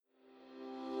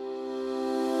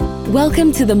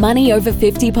Welcome to the Money Over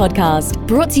 50 podcast,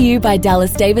 brought to you by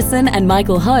Dallas Davison and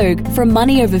Michael Hogue from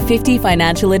Money Over 50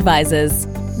 Financial Advisors.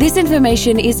 This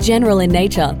information is general in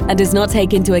nature and does not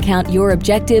take into account your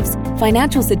objectives,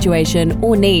 financial situation,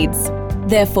 or needs.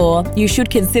 Therefore, you should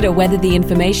consider whether the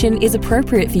information is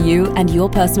appropriate for you and your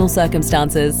personal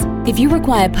circumstances. If you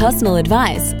require personal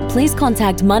advice, please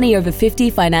contact Money Over 50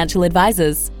 Financial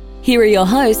Advisors. Here are your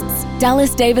hosts,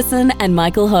 Dallas Davison and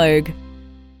Michael Hogue.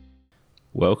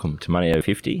 Welcome to Money Over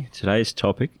 50. Today's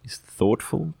topic is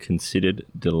thoughtful, considered,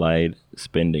 delayed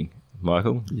spending.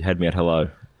 Michael, you had me at hello.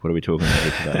 What are we talking about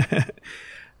here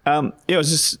today? I was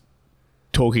just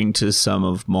talking to some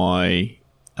of my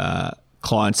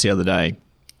clients the other day,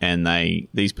 and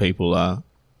these people are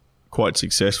quite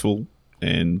successful,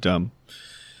 and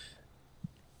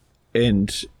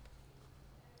it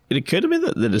occurred to me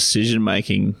that the decision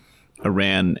making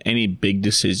around any big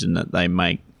decision that they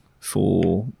make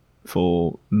for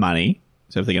money,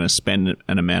 so if they're going to spend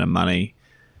an amount of money,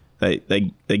 they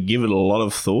give it a lot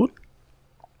of thought.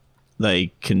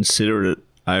 They consider it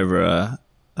over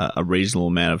a reasonable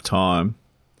amount of time,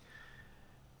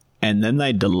 and then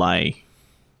they delay.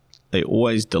 They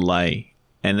always delay.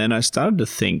 And then I started to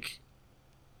think,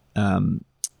 so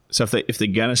if they're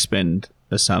going to spend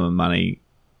a sum of money,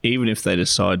 even if they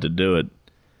decide to do it,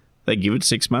 they give it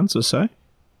 6 months or so.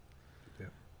 Yeah.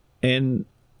 And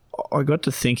I got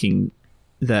to thinking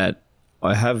that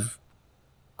I have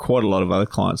quite a lot of other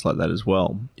clients like that as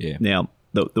well. Yeah. Now,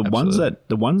 the ones that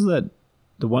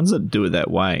do it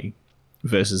that way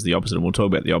versus the opposite, and we'll talk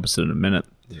about the opposite in a minute.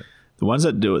 Yeah. The ones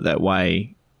that do it that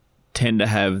way tend to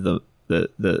have the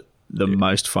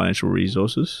most financial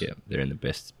resources. Yeah, they're in the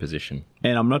best position.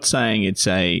 And I'm not saying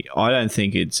I don't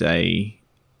think it's a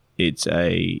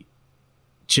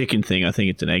chicken thing. I think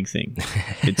it's an egg thing.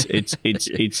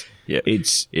 It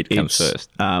comes first.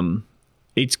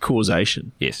 It's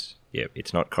causation. Yes. Yeah,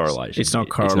 it's not correlation. It's not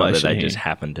correlation. It's not that they just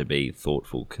happen to be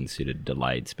thoughtful, considered,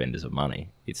 delayed spenders of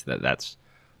money. It's that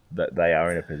they are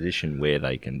in a position where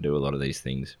they can do a lot of these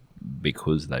things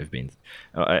because they've been.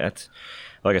 Like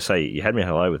I say, you had me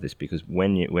hello with this because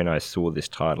when I saw this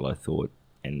title, I thought,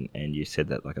 and you said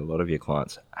that like a lot of your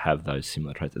clients have those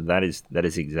similar traits. That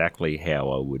is exactly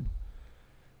how I would.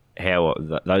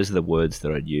 Those are the words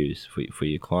that I'd use for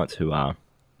your clients who are.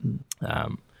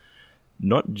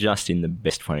 Not just in the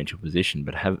best financial position,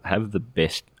 but have the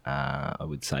best, I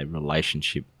would say,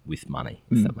 relationship with money,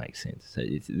 if that makes sense. So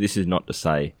this is not to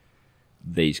say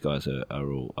these guys are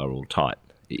all tight.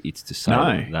 It's to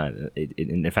say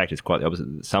in fact, it's quite the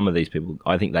opposite. Some of these people,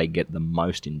 I think they get the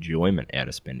most enjoyment out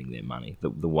of spending their money. The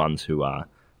ones who are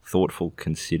thoughtful,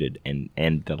 considered,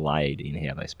 and delayed in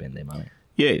how they spend their money.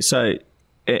 Yeah. So,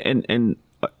 and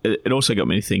it also got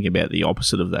me to think about the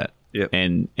opposite of that. Yep.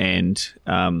 And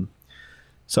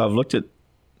so I've looked at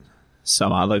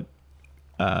some other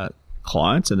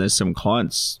clients, and there's some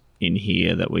clients in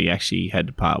here that we actually had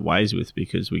to part ways with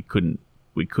because we couldn't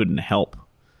help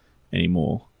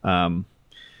anymore. And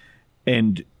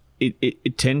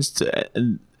it tends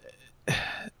to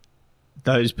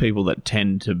those people that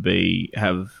tend to be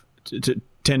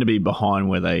behind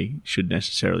where they should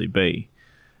necessarily be.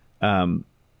 In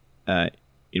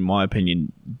my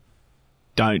opinion,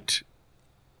 don't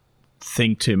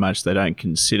think too much. They don't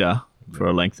consider for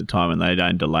a length of time, and they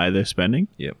don't delay their spending.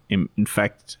 Yep. In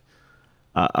fact,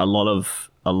 a lot of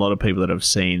people that I've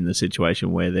seen the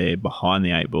situation where they're behind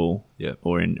the eight ball, yep,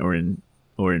 or in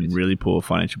really poor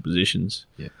financial positions,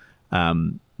 yep,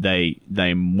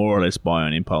 they more or less buy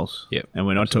on impulse. Yep. And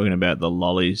we're not talking about the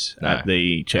lollies at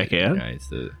the checkout.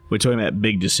 No, we're talking about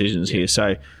big decisions here.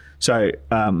 So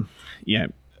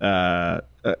a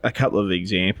couple of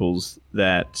examples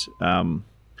that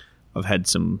I've had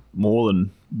some more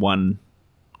than one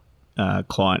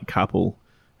client couple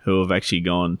who have actually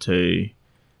gone to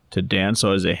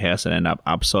downsize their house and end up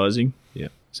upsizing. Yeah.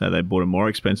 So they bought a more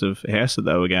expensive house that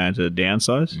they were going to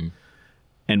downsize. Mm.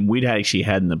 And we'd actually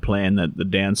had in the plan that the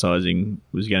downsizing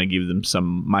was going to give them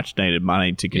some much needed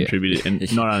money to contribute. Yeah.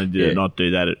 And not only did it not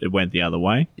do that, it went the other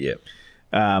way. Yeah.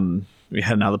 We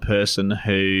had another person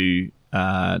who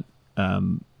bought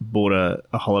a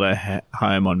holiday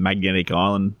home on Magnetic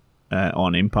Island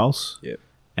on impulse. Yep.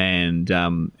 And they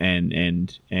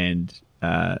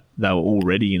were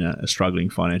already in a struggling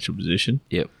financial position.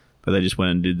 Yep. But they just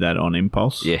went and did that on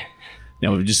impulse. Yeah.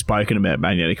 Now we've just spoken about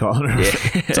Magnetic Island. Yeah.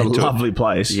 It's a lovely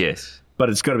place. Yes. But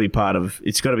it's got to be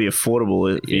it's got to be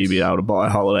affordable for you to be able to buy a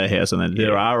holiday house. And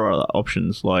there are other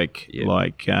options like you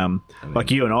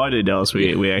and I do, Dallas.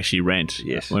 We actually rent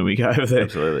when we go over there.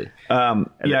 Absolutely. So I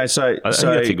think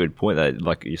that's a good point though.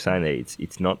 Like you're saying there,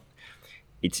 it's not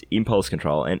it's impulse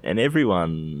control, and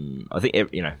everyone, I think,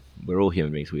 we're all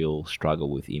human beings. We all struggle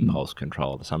with impulse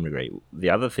control to some degree. The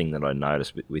other thing that I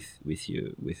notice with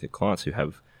the clients who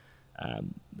have,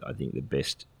 I think, the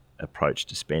best approach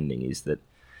to spending is that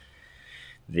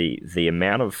the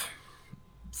amount of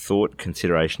thought,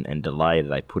 consideration, and delay that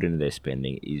they put into their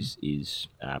spending is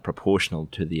proportional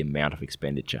to the amount of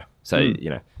expenditure. So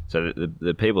so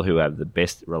the people who have the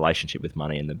best relationship with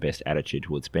money and the best attitude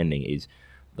towards spending is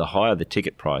the higher the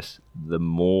ticket price, the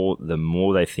more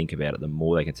they think about it, the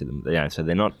more they consider them. So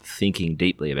they're not thinking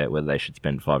deeply about whether they should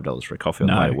spend $5 for a coffee on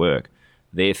the way to work.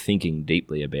 They're thinking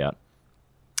deeply about,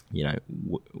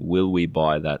 will we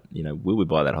buy that? Will we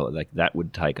buy that holiday? Like, that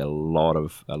would take a lot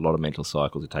of mental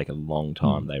cycles. It'd take a long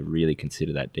time. They really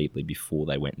consider that deeply before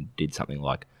they went and did something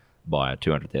like buy a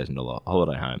 $200,000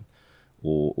 holiday home,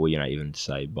 or even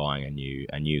say buying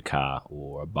a new car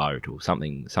or a boat or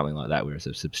something like that, where it's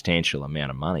a substantial amount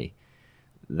of money.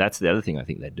 That's the other thing I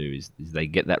think they do is they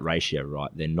get that ratio right.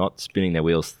 They're not spinning their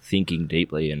wheels thinking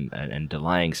deeply and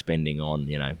delaying spending on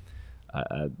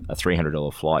a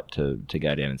 $300 flight to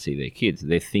go down and see their kids.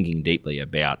 They're thinking deeply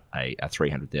about a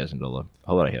 $300,000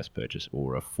 holiday house purchase,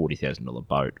 or a $40,000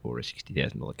 boat, or a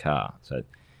 $60,000 car. So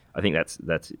I think that's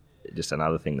just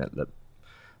another thing that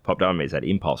popped on me, is that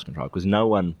impulse control. Because no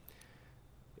one,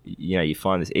 you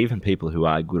find this, even people who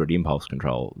are good at impulse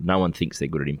control, no one thinks they're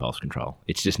good at impulse control.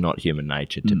 It's just not human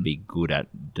nature to be good at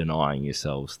denying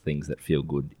yourselves things that feel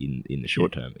good in the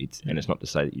short term. And it's not to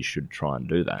say that you should try and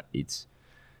do that. It's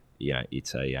a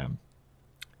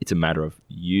matter of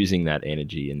using that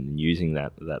energy and using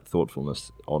that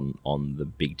thoughtfulness on the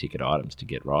big ticket items to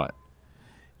get right.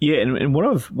 Yeah, and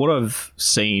what I've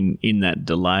seen in that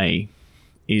delay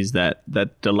is that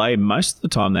delay, most of the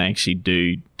time they actually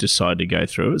do decide to go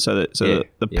through it. So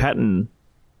the pattern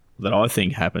that I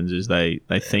think happens is they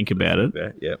think about it.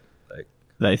 Yeah.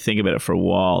 They think about it for a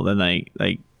while, then they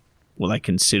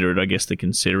consider it. I guess the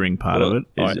considering part of it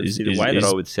is the way that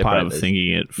I would separate part of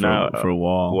thinking it for a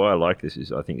while. Why I like this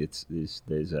is I think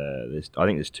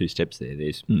there's two steps there.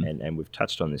 And we've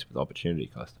touched on this with opportunity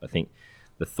cost. I think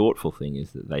the thoughtful thing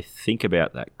is that they think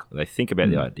about that. They think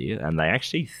about the idea, and they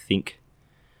actually think.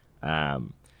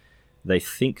 They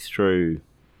think through.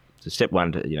 So step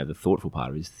one, the thoughtful part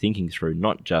of it is thinking through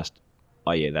not just,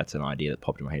 oh yeah, that's an idea that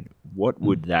popped in my head. What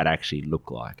would that actually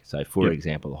look like? So, for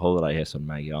example, a holiday house on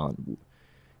Maggie Island.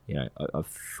 I've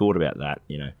thought about that.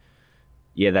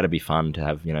 Yeah, that'd be fun to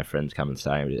have friends come and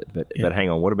stay. But hang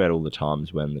on, what about all the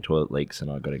times when the toilet leaks and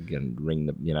I've got to get and ring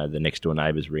the next door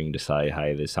neighbours ring to say,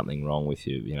 hey, there's something wrong with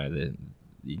you.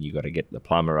 You got to get the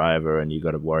plumber over, and you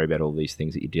got to worry about all these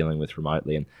things that you're dealing with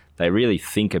remotely. And they really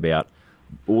think about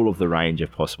all of the range of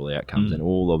possible outcomes and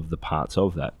all of the parts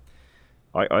of that.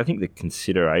 I think the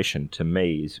consideration to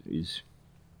me is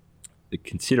the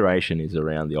consideration is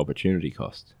around the opportunity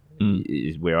cost.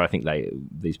 Is where I think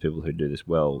these people who do this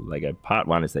well, they go, part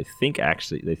one is they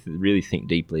really think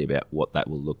deeply about what that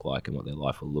will look like and what their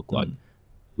life will look like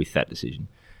with that decision.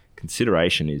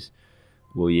 Consideration is,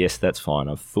 well, yes, that's fine.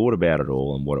 I've thought about it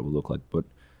all and what it will look like, but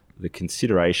the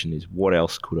consideration is, what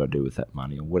else could I do with that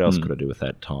money, or what else could I do with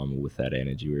that time, or with that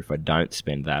energy, or if I don't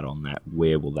spend that on that,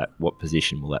 what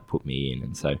position will that put me in?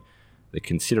 And so the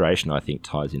consideration, I think,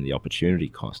 ties in the opportunity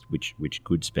cost, which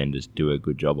good spenders do a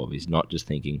good job of, is not just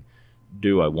thinking,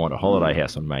 do I want a holiday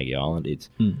house on Maggie Island? It's,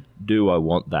 do I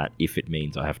want that if it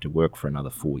means I have to work for another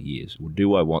 4 years? Or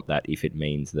do I want that if it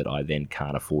means that I then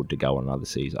can't afford to go on another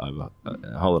seas over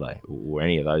a holiday, or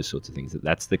any of those sorts of things?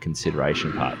 That's the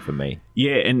consideration part for me.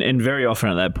 Yeah, and very often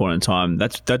at that point in time,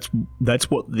 that's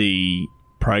what the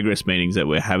progress meetings that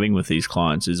we're having with these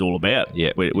clients is all about.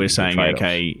 Yeah, we're saying,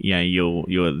 okay, you're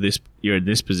in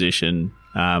this position.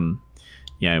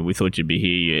 We thought you'd be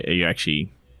here. You're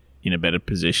actually in a better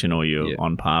position, or you're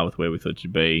on par with where we thought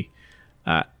you'd be.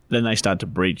 Then they start to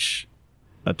broach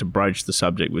the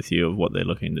subject with you of what they're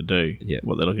looking to do,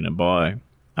 what they're looking to buy.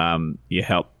 You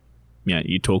help,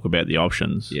 you talk about the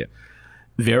options. Yeah.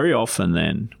 Very often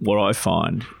then, what I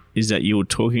find is that you're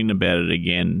talking about it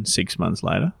again 6 months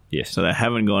later. Yes. So they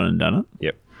haven't gone and done it.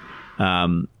 Yep.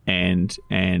 And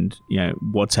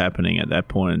what's happening at that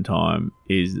point in time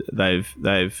is they've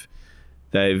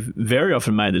very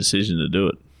often made the decision to do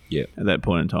it. Yeah. At that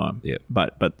point in time. Yeah.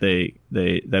 But they've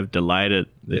delayed it.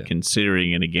 They're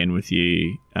considering it again with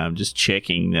you, just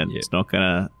checking that it's not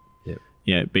going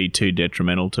to be too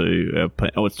detrimental to our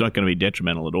plan, or it's not going to be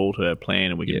detrimental at all to our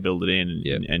plan, and we can build it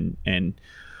in. And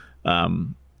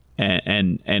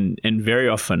very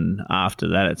often after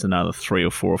that, it's another 3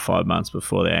 or 4 or 5 months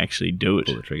before they actually do it.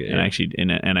 Pull the trigger, and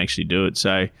actually do it.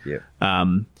 So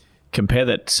compare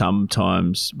that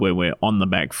sometimes where we're on the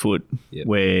back foot, Yep.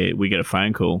 where we get a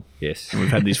phone call. Yes. And we've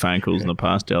had these phone calls in the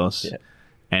past, Dallas. Yeah.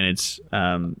 And it's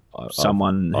I've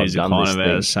someone who's a done client this of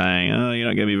ours saying, "Oh, you're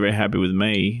not going to be very happy with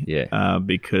me, Yeah.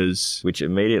 because Which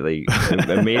immediately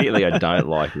I don't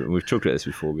like. We've talked about this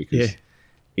before because Yeah.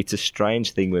 it's a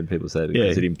strange thing when people say it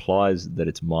because Yeah. it implies that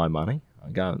it's my money. I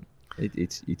go,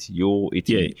 it's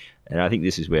Yeah. and I think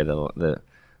this is where the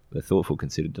thoughtful,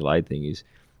 considered, delayed thing is.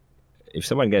 If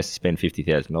someone goes to spend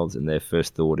 $50,000 and their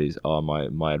first thought is, "Oh,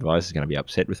 my advisor is going to be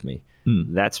upset with me,"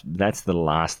 that's the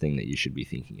last thing that you should be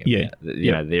thinking about. Yeah.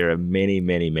 You know, there are many,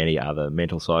 many, many other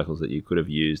mental cycles that you could have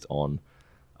used on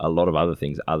a lot of other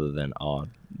things other than, "Oh,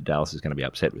 Dallas is going to be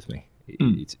upset with me."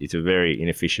 It's a very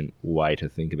inefficient way to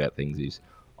think about things. Is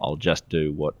I'll just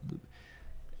do what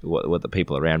the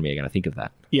people around me are going to think of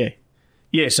that. Yeah.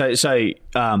 So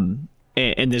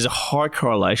and there's a high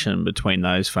correlation between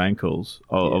those phone calls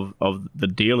of the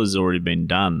deal has already been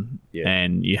done,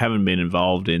 and you haven't been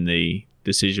involved in the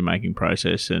decision making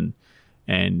process, and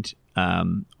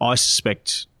I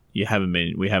suspect we haven't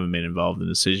been involved in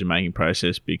the decision making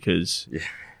process because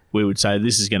we would say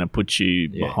this is going to put you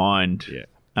behind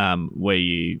where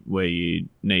you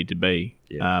need to be.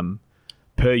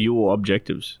 Per your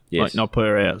objectives, like not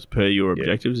per ours, per your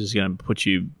objectives is going to put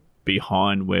you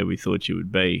behind where we thought you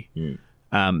would be.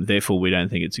 Therefore, we don't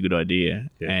think it's a good idea,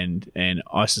 and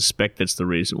I suspect that's the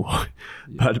reason why.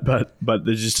 But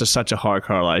there's just such a high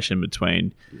correlation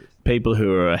between people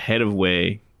who are ahead of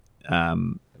where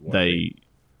they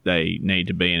need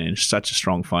to be in such a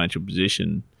strong financial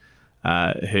position,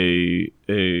 who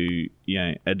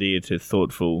adhere to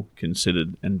thoughtful,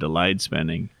 considered, and delayed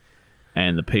spending,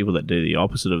 and the people that do the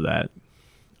opposite of that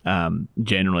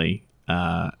generally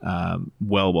are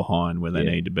well behind where they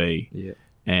need to be.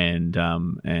 And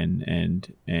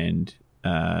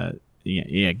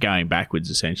going backwards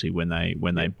essentially when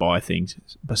they buy things,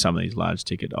 some of these large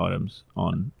ticket items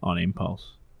on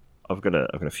impulse. I've got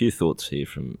a few thoughts here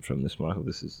from this, Michael.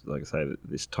 This is, like I say,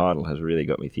 this title has really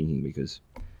got me thinking because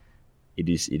it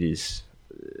is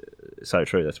so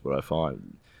true. That's what I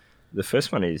find. The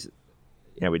first one is,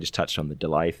 we just touched on the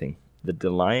delay thing. The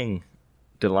delaying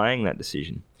that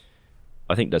decision,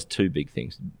 I think, does two big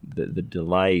things. The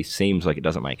delay seems like it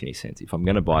doesn't make any sense. If I'm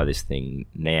going to buy this thing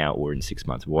now or in 6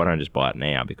 months, why don't I just buy it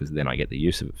now? Because then I get the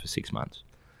use of it for 6 months.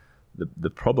 The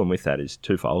problem with that is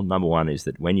twofold. Number one is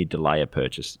that when you delay a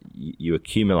purchase, you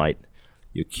accumulate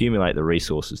the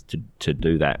resources to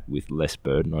do that with less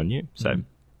burden on you. So,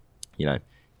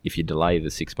 if you delay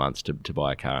the 6 months to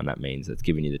buy a car, and that means it's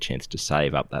giving you the chance to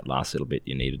save up that last little bit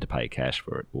you needed to pay cash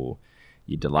for it, or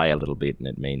you delay a little bit and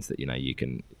it means that you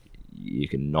can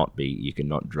not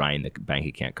drain the bank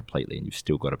account completely, and you've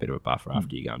still got a bit of a buffer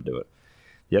after you go and do it.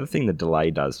 The other thing the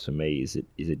delay does for me is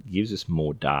it gives us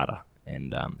more data,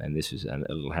 and this is a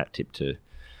little hat tip to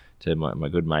my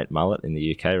good mate Mullet in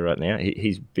the UK right now.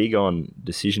 He's big on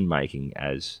decision making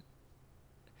as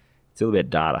it's all about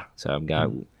data. So I'm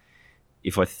going,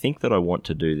 if I think that I want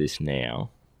to do this now,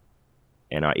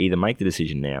 and I either make the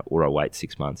decision now or I wait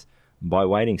 6 months. By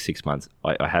waiting 6 months,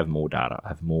 I have more data, I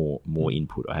have more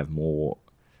input, I have more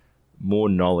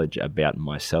knowledge about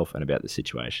myself and about the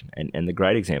situation. And the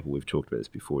great example, we've talked about this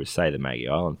before, is say the Maggie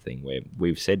Island thing, where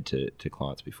we've said to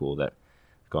clients before that,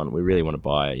 we really want to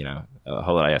buy a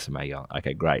holiday house in Maggie Island.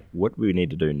 Okay, great. What we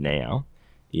need to do now,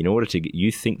 in order to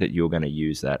you think that you're going to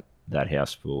use that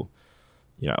house for,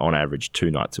 on average 2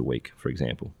 nights a week, for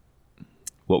example.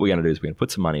 What we're going to do is we're going to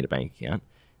put some money in a bank account,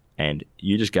 and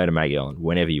you just go to Maggie Island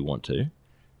whenever you want to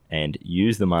and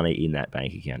use the money in that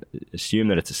bank account. Assume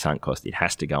that it's a sunk cost. It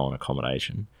has to go on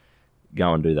accommodation.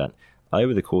 Go and do that.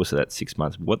 Over the course of that 6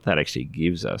 months, what that actually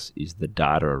gives us is the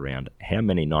data around how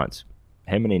many nights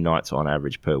on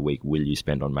average per week will you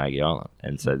spend on Maggie Island.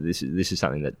 And so this is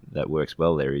something that works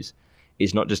well there, is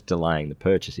not just delaying the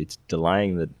purchase, it's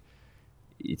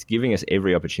it's giving us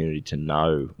every opportunity to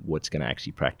know what's going to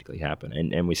actually practically happen.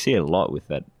 And we see it a lot with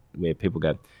that, where people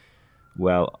go,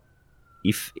 well,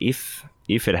 if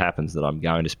it happens that I'm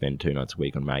going to spend 2 nights a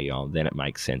week on Maggie Island, then it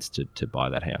makes sense to buy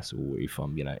that house. Or if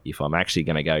I'm actually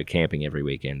going to go camping every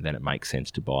weekend, then it makes sense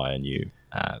to buy a new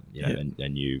a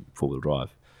new 4-wheel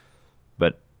drive.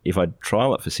 But if I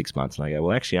trial it for 6 months and I go,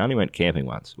 well, actually I only went camping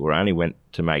once, or I only went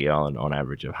to Maggie Island on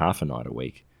average of half a night a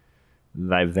week,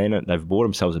 they've bought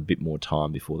themselves a bit more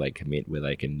time before they commit, where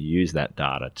they can use that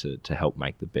data to help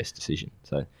make the best decision.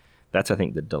 So that's, I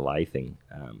think, the delay thing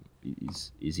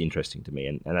is interesting to me,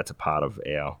 and that's a part of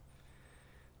our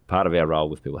role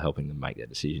with people, helping them make that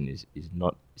decision. It's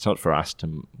not for us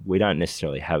we don't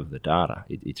necessarily have the data.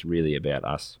 It's really about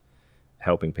us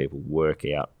helping people work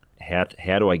out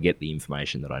how do I get the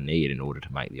information that I need in order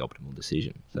to make the optimal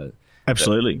decision? So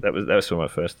absolutely, that was some of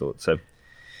my first thoughts. So.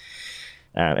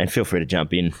 And feel free to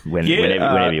jump in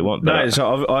whenever you want. But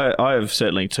so I have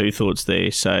certainly two thoughts there.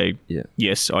 So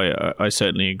yes, I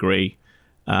certainly agree.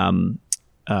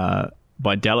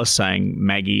 By Dallas saying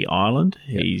Maggie Island,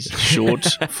 he's short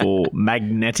for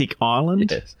Magnetic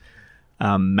Island. Yes.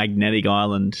 Magnetic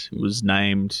Island was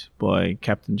named by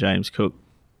Captain James Cook,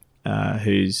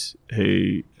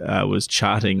 who was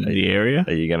charting the area.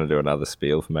 Are you going to do another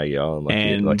spiel for Maggie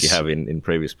Island like you have in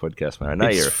previous podcasts? Man? I know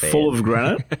you're a fan. It's full of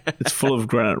granite. It's full of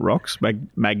granite rocks,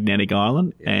 Magnetic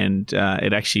Island, and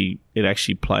it actually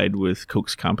played with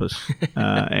Cook's compass,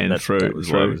 and that's why it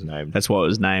was named. That's why it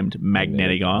was named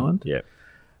Magnetic Island. Yeah.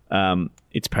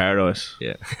 It's paradise.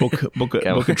 Yeah. Book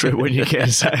a trip when you can.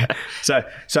 So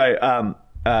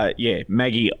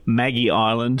Maggie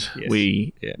Island.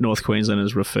 Yes. North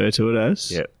Queenslanders refer to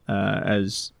it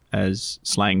as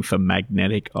slang for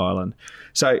Magnetic Island.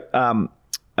 So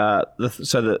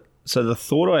the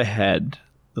thought I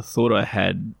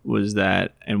had was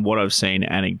that, and what I've seen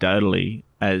anecdotally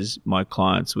as my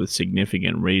clients with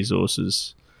significant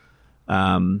resources,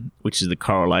 which is the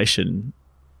correlation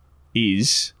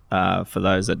is for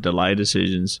those that delay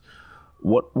decisions.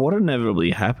 What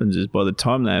inevitably happens is by the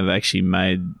time they have actually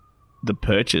made the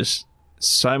purchase,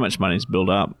 so much money is built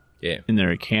up in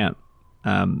their account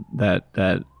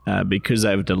that because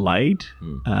they've delayed,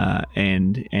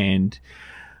 and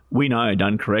we know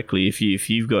done correctly, if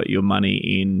you've got your money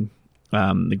in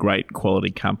the great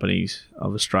quality companies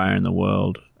of Australia and the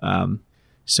world,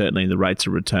 certainly the rates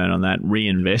of return on that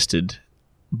reinvested,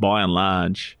 by and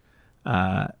large,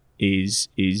 is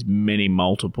many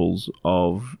multiples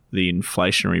of the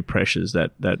inflationary pressures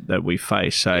that we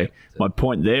face. So my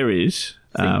point there is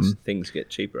things get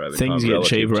cheaper over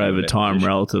time.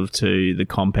 Relative to the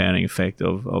compounding effect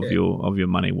of your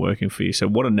money working for you. So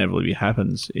what inevitably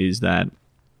happens is that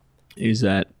this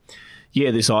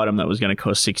item that was going to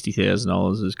cost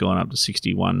 $60,000 has gone up to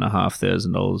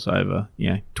 $61,500 over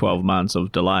 12 months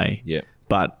of delay. Yeah.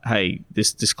 But hey,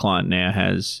 this client now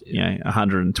has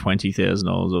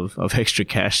 $120,000 of extra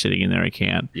cash sitting in their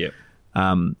account. Yep.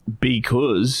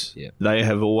 Because they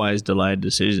have always delayed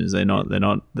decisions. They're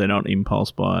not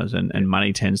impulse buyers, and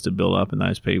money tends to build up in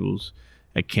those people's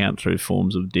account through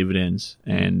forms of dividends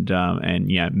and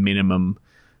minimum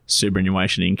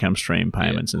superannuation income stream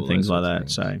payments and things like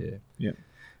that. So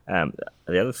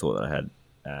the other thought that I had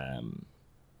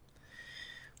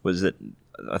was that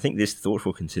I think this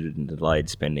thoughtful, considered and delayed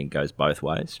spending goes both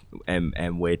ways,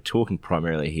 and we're talking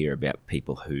primarily here about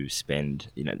people who spend.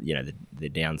 The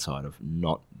downside of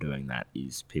not doing that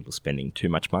is people spending too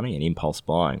much money and impulse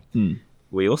buying.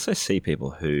 We also see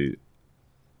people who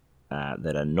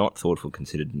that are not thoughtful,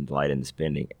 considered and delayed in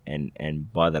spending,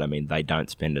 and by that I mean they don't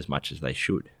spend as much as they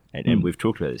should. And we've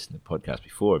talked about this in the podcast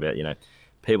before about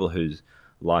people whose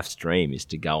life's dream is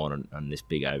to go on this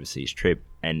big overseas trip,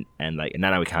 and they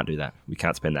no, we can't do that. We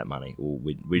can't spend that money, or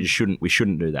we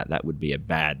shouldn't do that. That would be a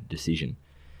bad decision.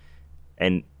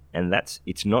 And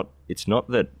it's not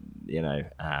that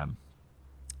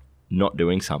not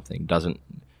doing something doesn't,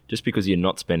 just because you're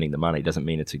not spending the money doesn't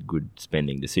mean it's a good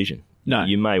spending decision. No,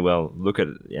 you may well look at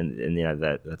it, and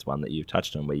that's one that you've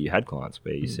touched on where you had clients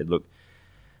where you said, look,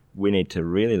 we need to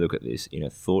really look at this in a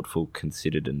thoughtful,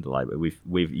 considered and delayed way.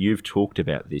 You've talked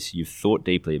about this. You've thought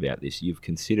deeply about this. You've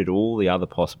considered all the other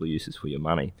possible uses for your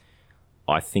money.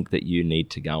 I think that you need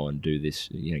to go and do this,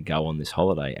 go on this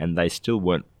holiday. And they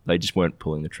just weren't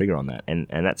pulling the trigger on that. And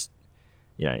that's,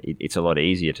 it's a lot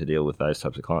easier to deal with those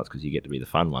types of clients because you get to be the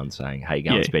fun one saying, hey,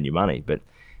 go and spend your money. But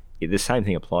the same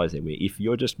thing applies there, where if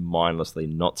you're just mindlessly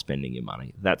not spending your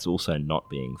money, that's also not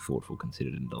being thoughtful,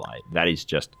 considered and delayed. That is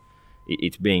just...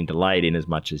 it's being delayed in as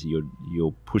much as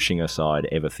you're pushing aside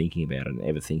ever thinking about it and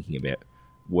ever thinking about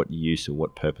what use or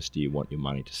what purpose do you want your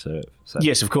money to serve. So,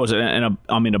 yes, of course. And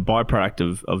I mean, a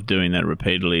byproduct of doing that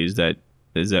repeatedly is that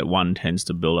one tends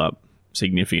to build up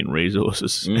significant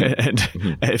resources, and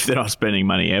if they're not spending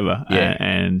money ever,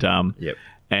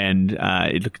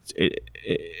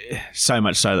 so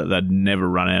much so that they'd never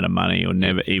run out of money or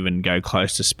never even go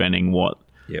close to spending what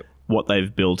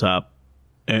they've built up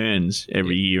earns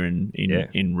every year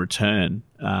in return.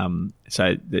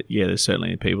 So there's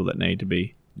certainly people that need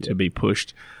to be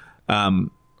pushed. I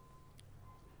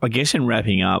guess in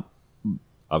wrapping up,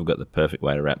 I've got the perfect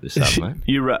way to wrap this up, mate.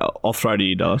 I'll throw to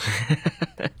you, Dallas.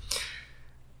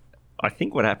 I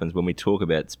think what happens when we talk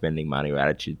about spending money or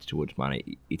attitudes towards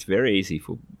money, it's very easy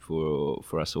for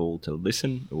us all to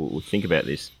listen or think about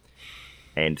this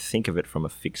and think of it from a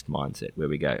fixed mindset where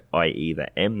we go, I either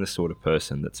am the sort of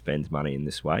person that spends money in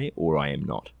this way or I am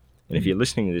not. And if you're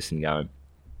listening to this and going,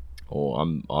 "Oh,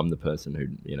 I'm the person who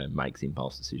makes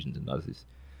impulse decisions and does this,"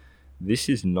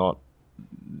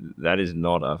 that is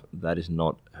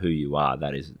not who you are.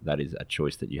 That is a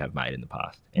choice that you have made in the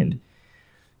past, and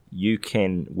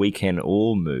we can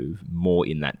all move more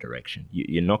in that direction.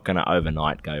 You're not going to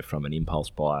overnight go from an impulse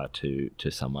buyer to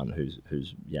someone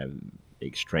who's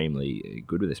extremely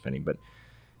good with their spending. But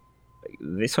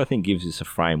this, I think, gives us a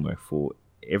framework for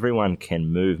everyone can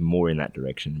move more in that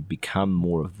direction, become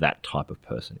more of that type of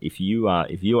person. If you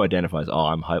identify as,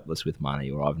 I'm hopeless with money,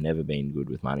 or I've never been good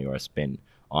with money, or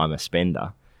I'm a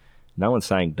spender, no one's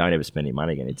saying don't ever spend any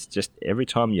money again. It's just every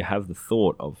time you have the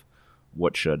thought of,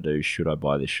 what should I do? Should I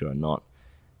buy this? Should I not?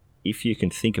 If you can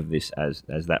think of this as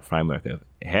that framework of,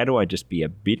 how do I just be a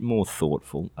bit more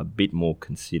thoughtful, a bit more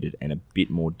considered, and a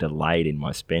bit more delayed in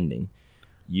my spending,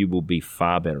 you will be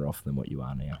far better off than what you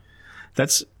are now.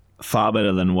 That's far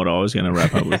better than what I was going to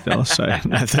wrap up with, Dallas. So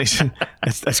thanks.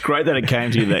 That's great that it came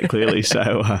to you that clearly.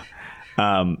 So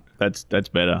that's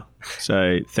better.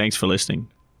 So thanks for listening.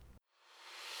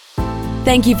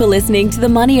 Thank you for listening to the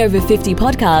Money Over 50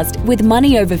 podcast with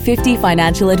Money Over 50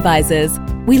 Financial Advisors.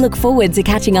 We look forward to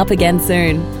catching up again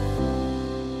soon.